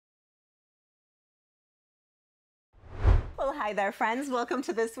Hi there, friends. Welcome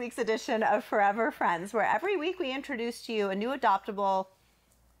to this week's edition of Forever Friends, where every week we introduce to you a new adoptable,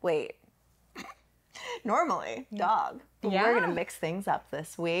 normally dog. But we're going to mix things up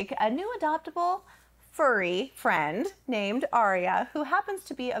this week. A new adoptable furry friend named Arya, who happens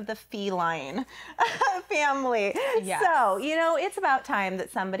to be of the feline family. Yes. So, you know, it's about time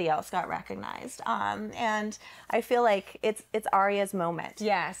that somebody else got recognized. And I feel like it's Arya's moment.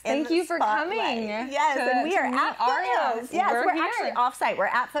 Yes. Thank you for coming. Yes, and we are at Foothills. Yes, we're actually off-site. We're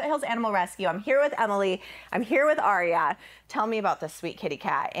at Foothills Animal Rescue. I'm here with Emily. I'm here with Arya. Tell me about this sweet kitty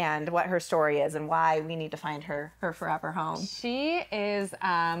cat and what her story is and why we need to find her forever home. She is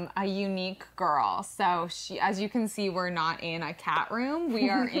a unique girl. So she, as you can see, we're not in a cat room.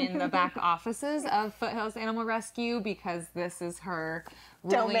 We are in the back offices of Foothills Animal Rescue because this is her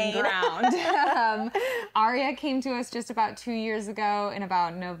ruling ground. Arya came to us just about 2 years ago in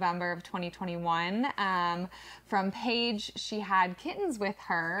about November of 2021. From Paige, she had kittens with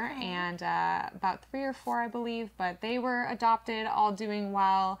her and about 3 or 4, I believe, but they were adopted, all doing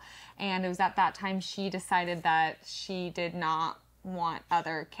well. And it was at that time she decided that she did not want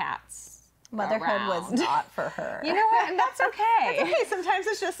other cats. Motherhood was not for her. You know what? And that's okay. That's okay. Sometimes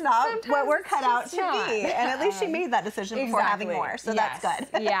it's just not what we're cut out to be. And at least she made that decision before having more. So that's good.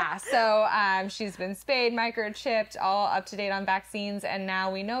 Yeah. So she's been spayed, microchipped, all up to date on vaccines. And now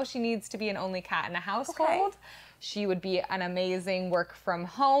we know she needs to be an only cat in a household. Okay. She would be an amazing work from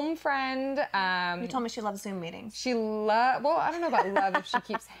home friend. You told me she loves Zoom meetings. Well, I don't know about love if she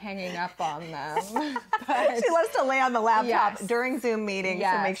keeps hanging up on them. But she loves to lay on the laptop during Zoom meetings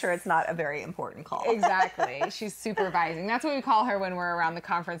to make sure it's not a very important call. Exactly. She's supervising. That's what we call her when we're around the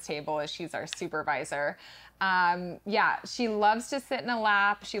conference table, is she's our supervisor. Yeah, she loves to sit in a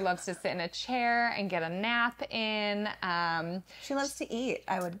lap. She loves to sit in a chair and get a nap in. She loves to eat,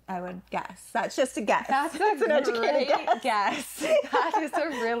 I would guess. That's just a guess. That's an educated guess. That is a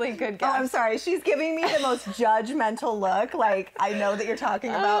really good guess. Oh, I'm sorry. She's giving me the most judgmental look. Like, I know that you're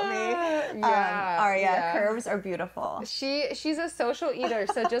talking about me. Arya, curves are beautiful. She's a social eater.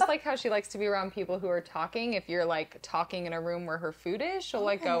 So just like how she likes to be around people who are talking, if you're like talking in a room where her food is, she'll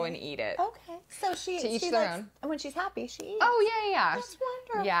like go and eat it. Okay. So she likes, and when she's happy, she eats. Oh yeah. That's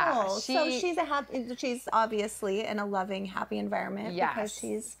wonderful. Yeah. So she's obviously in a loving, happy environment because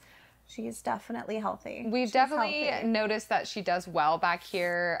she's definitely healthy. We've definitely noticed that she does well back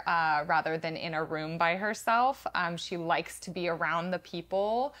here rather than in a room by herself. She likes to be around the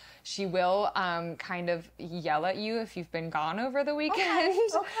people. She will kind of yell at you if you've been gone over the weekend.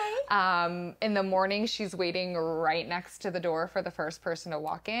 Okay. In the morning, she's waiting right next to the door for the first person to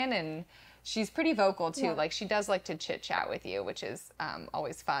walk in, and she's pretty vocal too. Like, she does like to chit chat with you, which is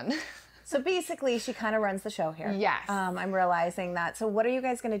always fun. So basically, she kind of runs the show here. Yes. I'm realizing that. So what are you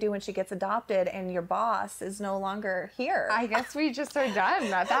guys going to do when she gets adopted and your boss is no longer here? I guess we just are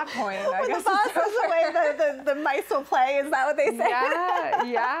done at that point. I guess the boss is away, the mice will play. Is that what they say?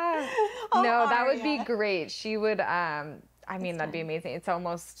 Yeah. Oh, no, that would be great. She would... I mean, that'd be amazing. It's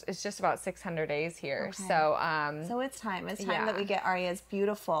just about 600 days here. Okay. So it's time. It's time that we get Arya's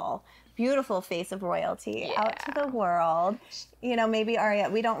beautiful face of royalty out to the world. You know, maybe Arya,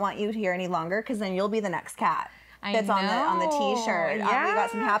 we don't want you here any longer because then you'll be the next cat. That's on the t-shirt. We got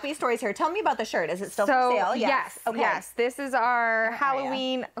some happy stories here. Tell me about the shirt. Is it still for sale? Yes. Okay. Yes. This is our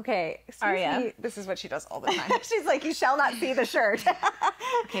Halloween. Okay. Arya. This is what she does all the time. She's like, you shall not see the shirt.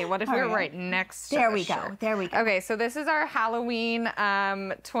 Okay. What if we're right next to the shirt? There we go. Okay. So this is our Halloween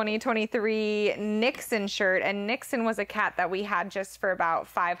 2023 Nixon shirt. And Nixon was a cat that we had just for about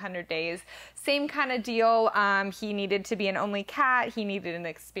 500 days. Same kind of deal. He needed to be an only cat. He needed an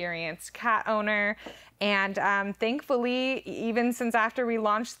experienced cat owner. And thankfully, even since after we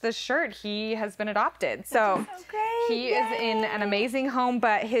launched the shirt, he has been adopted. So he is in an amazing home,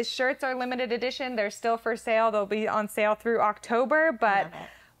 but his shirts are limited edition. They're still for sale. They'll be on sale through October, but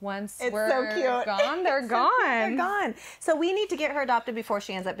once we're gone, they're gone. They're gone. So we need to get her adopted before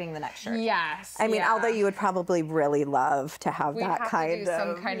she ends up being the next shirt. Yes. I mean, although you would probably really love to have We'd that have kind to do of,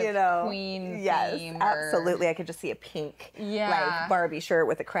 some kind of queen theme. Absolutely. I could just see a pink, like Barbie shirt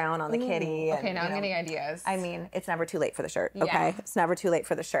with a crown on the kitty. Okay, now I'm getting ideas. I mean, it's never too late for the shirt. Okay, it's never too late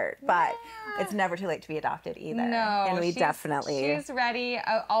for the shirt, but it's never too late to be adopted either. No, and she's ready.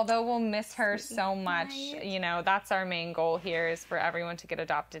 Although we'll miss her so much. You know, that's our main goal here, is for everyone to get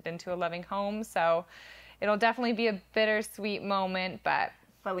adopted into a loving home. So it'll definitely be a bittersweet moment, but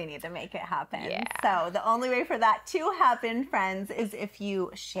we need to make it happen. So the only way for that to happen, friends, is if you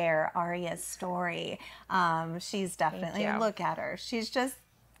share Arya's story. She's definitely, look at her. She's just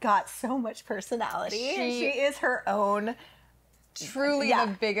got so much personality. She is her own truly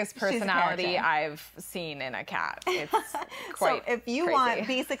the biggest personality I've seen in a cat. It's quite So if you crazy. want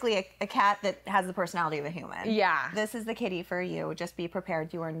basically a cat that has the personality of a human, this is the kitty for you. Just be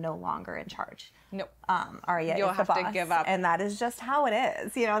prepared. You are no longer in charge. Nope. Arya You'll is have the boss, to give up. and that is just how it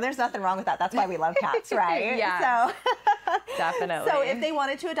is. You know, there's nothing wrong with that. That's why we love cats, right? Yeah. So definitely. So if they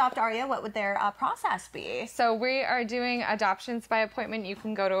wanted to adopt Arya, what would their process be? So we are doing adoptions by appointment. You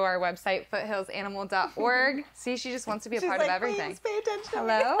can go to our website, foothillsanimal.org. See, she just wants to be a part of everything. Please pay attention.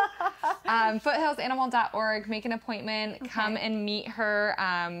 Hello. Foothillsanimal.org. Make an appointment. Come and meet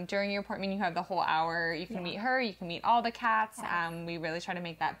her. During your appointment, you have the whole hour. You can meet her. You can meet all the cats. We really try to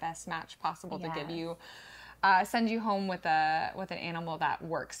make that best match possible to give you, send you home with an animal that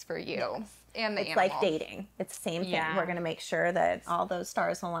works for you. And the it's animal. like dating. It's the same thing. Yeah. We're going to make sure that all those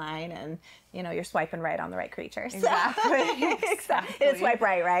stars align and, you know, you're swiping right on the right creature. So, Exactly. It's swipe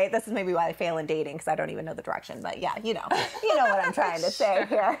right? This is maybe why I fail in dating, because I don't even know the direction. But yeah, you know what I'm trying to say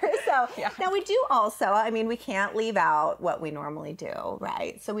here. So now we do also, I mean, we can't leave out what we normally do,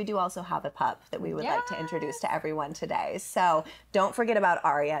 right? So we do also have a pup that we would like to introduce to everyone today. So don't forget about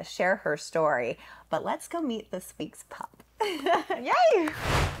Arya. Share her story. But let's go meet this week's pup. Yay!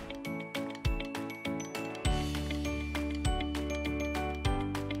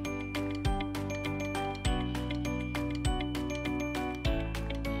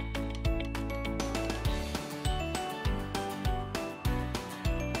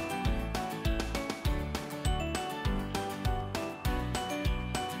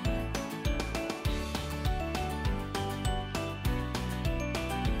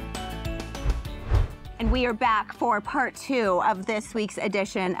 And we are back for part 2 of this week's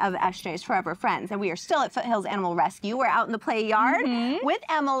edition of SJ's Forever Friends. And we are still at Foothills Animal Rescue. We're out in the play yard with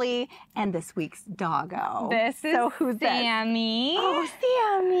Emily and this week's doggo. This is Sammy. Oh,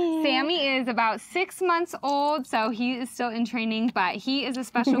 Sammy. Sammy is about 6 months old, so he is still in training, but he is a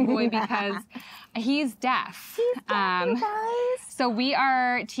special boy because he's deaf. He's deaf, you guys. So we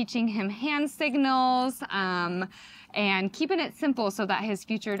are teaching him hand signals, and keeping it simple so that his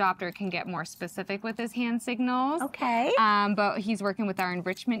future adopter can get more specific with his hand signals. Okay. But he's working with our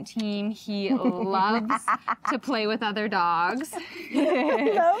enrichment team. He loves to play with other dogs.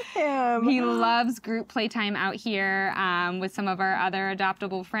 I love him. He loves group playtime out here with some of our other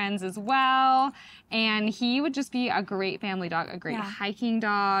adoptable friends as well. And he would just be a great family dog, a great hiking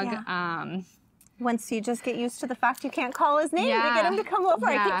dog. Yeah. Once you just get used to the fact you can't call his name to get him to come over.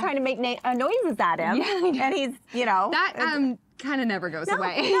 I keep trying to make noises at him. And he's, you know. That kind of never goes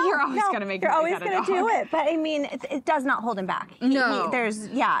away. You're always going to make You're always going to do it. But I mean, it does not hold him back. There's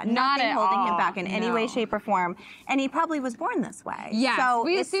nothing holding him back in any way, shape, or form. And he probably was born this way. Yeah, so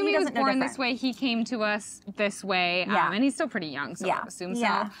we assume he was born this way. He came to us this way. And he's still pretty young, so I assume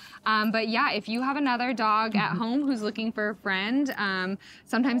so. But yeah, if you have another dog at home who's looking for a friend,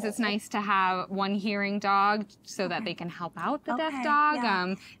 sometimes it's nice to have one hearing dog so that they can help out the deaf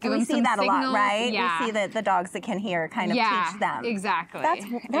dog. Give we see that signals. a lot, right? Yeah. We see that the dogs that can hear kind of teach them. Exactly.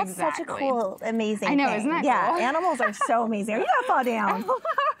 That's such a cool, amazing I know, thing. isn't that cool? cool? Animals are so amazing. You gotta fall down.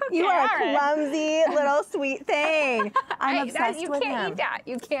 You are a clumsy little sweet thing. I'm obsessed with him. You can't eat that.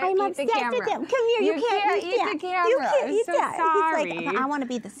 You can't I'm eat the obsessed camera. with him. Come here. You can't eat the camera. You can't eat so that. Sorry. He's like, I want to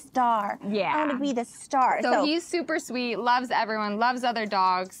be the star. Yeah. I want to be the star. So he's super sweet, loves everyone, loves other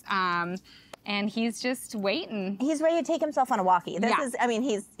dogs. And he's just waiting. He's ready to take himself on a walkie.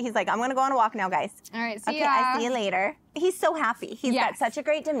 He's like, I'm going to go on a walk now, guys. All right, see okay, ya. I see you later. He's so happy. He's got such a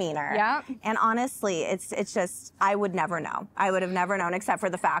great demeanor. Yep. And honestly, it's just, I would never know. I would have never known, except for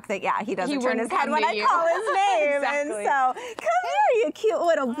the fact that, he doesn't turn his head when I call his name. Exactly. And so, come here, you cute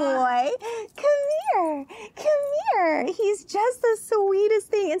little boy. Come here. He's just the sweetest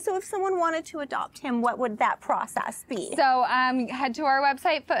thing. And so if someone wanted to adopt him, what would that process be? So head to our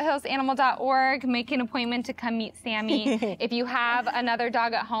website, foothillsanimal.org, make an appointment to come meet Sammy. If you have another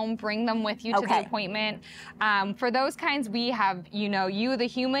dog at home, bring them with you to the appointment. For those kinds, we have, you, the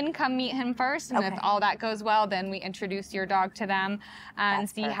human, come meet him first. And if all that goes well, then we introduce your dog to them and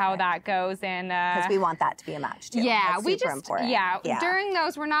see how that goes. And because we want that to be a match too. Yeah, that's super important. During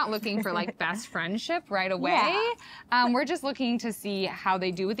those, we're not looking for like best friendship right away. We're just looking to see how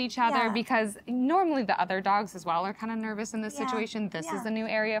they do with each other because normally the other dogs as well are kind of nervous in this situation. This is a new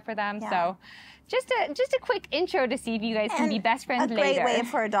area for them. So just a quick intro to see if you guys can be best friends later. A great way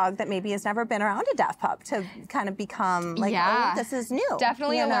for a dog that maybe has never been around a deaf pup to kind of become like, oh, this is new.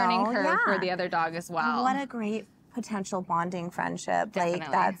 Definitely a learning curve for the other dog as well. What a great potential bonding friendship. Definitely.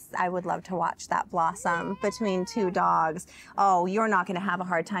 Like I would love to watch that blossom between two dogs. Oh, you're not going to have a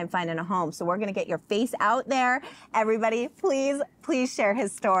hard time finding a home. So we're going to get your face out there. Everybody, please share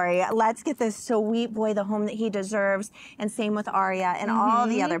his story. Let's get this sweet boy the home that he deserves. And same with Arya and all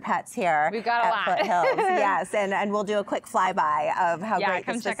the other pets here. We've got a lot. Foothills. Yes, and we'll do a quick flyby of how great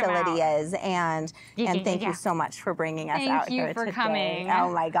this facility is. And thank you so much for bringing us out here today. Thank you for coming.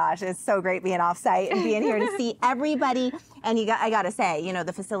 Oh my gosh, it's so great being off site and being here to see everybody. And I got to say, you know,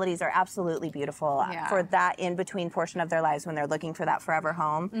 the facilities are absolutely beautiful for that in-between portion of their lives when they're looking for that forever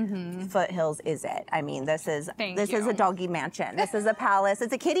home. Foothills is it. I mean, this is a doggy mansion. This is a palace.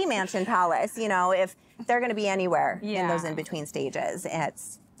 It's a kitty mansion palace. You know, if they're going to be anywhere in those in-between stages,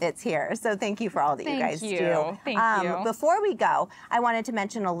 it's here. So thank you for all that you guys do. Thank you. Before we go, I wanted to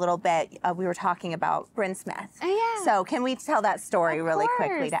mention a little bit. We were talking about Bryn Smith. So can we tell that story really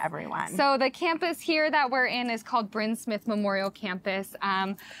quickly to everyone? So the campus here that we're in is called Bryn Smith Memorial Campus.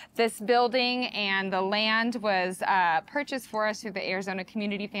 This building and the land was purchased for us through the Arizona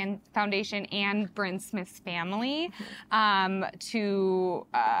Community Foundation and Bryn Smith's family to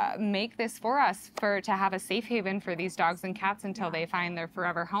make this for us, to have a safe haven for these dogs and cats until they find their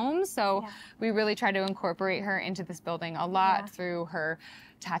forever home. So we really try to incorporate her into this building a lot through her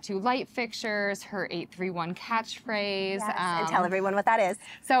tattoo light fixtures, her 831 catchphrase. And tell everyone what that is.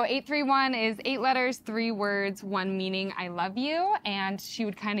 So 831 is 8 letters, 3 words, 1 meaning, I love you. And she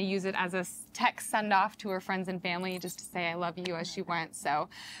would kind of use it as a text send off to her friends and family just to say I love you as she went. So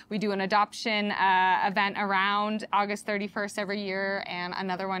we do an adoption event around August 31st every year and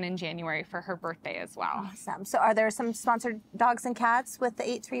another one in January for her birthday as well. Awesome. So are there some sponsored dogs and cats with the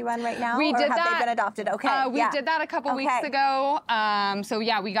 831 right now? We did have that. They been adopted? Okay. We did that a couple weeks ago. So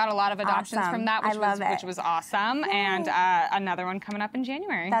yeah, we got a lot of adoptions from that, which was awesome. Yay. And another one coming up in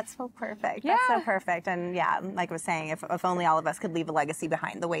January. That's so perfect. That's so perfect. And yeah, like I was saying, if only all of us could leave a legacy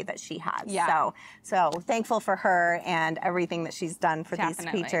behind the way that she has. So thankful for her and everything that she's done for these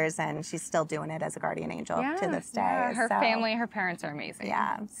creatures, and she's still doing it as a guardian angel to this day. Her family, her parents are amazing.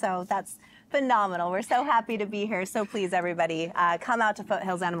 Yeah, so that's phenomenal. We're so happy to be here. So please, everybody, come out to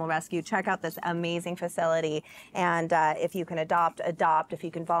Foothills Animal Rescue. Check out this amazing facility. And if you can adopt. If you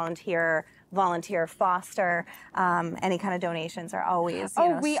can volunteer, foster. Any kind of donations are always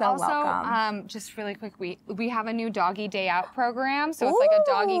we so also, welcome. just really quick, we have a new doggy day out program. So it's like a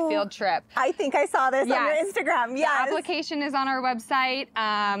doggy field trip. I think I saw this on your Instagram. The application is on our website,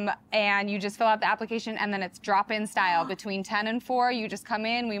 and you just fill out the application, and then it's drop-in style. Between 10 and 4, you just come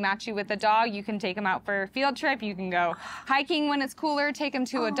in, we match you with the dog. You can take them out for a field trip. You can go hiking when it's cooler, take them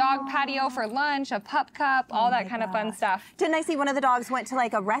to a dog patio for lunch, a pup cup, all that kind of fun stuff. Didn't I see one of the dogs went to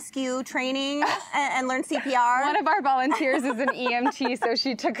like a rescue training and learned CPR? One of our volunteers is an EMT, so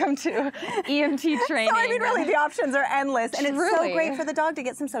she took him to EMT training. So I mean, really, the options are endless, and it's so great for the dog to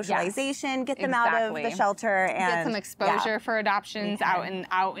get some socialization, get them out of the shelter, and get some exposure for adoptions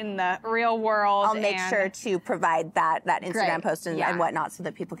out in the real world. I'll make sure to provide that Instagram post and whatnot, so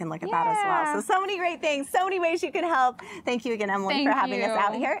that people can look at that as well. So many great things, so many ways you can help. Thank you again, Emily, for having us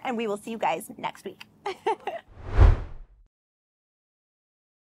out here, and we will see you guys next week.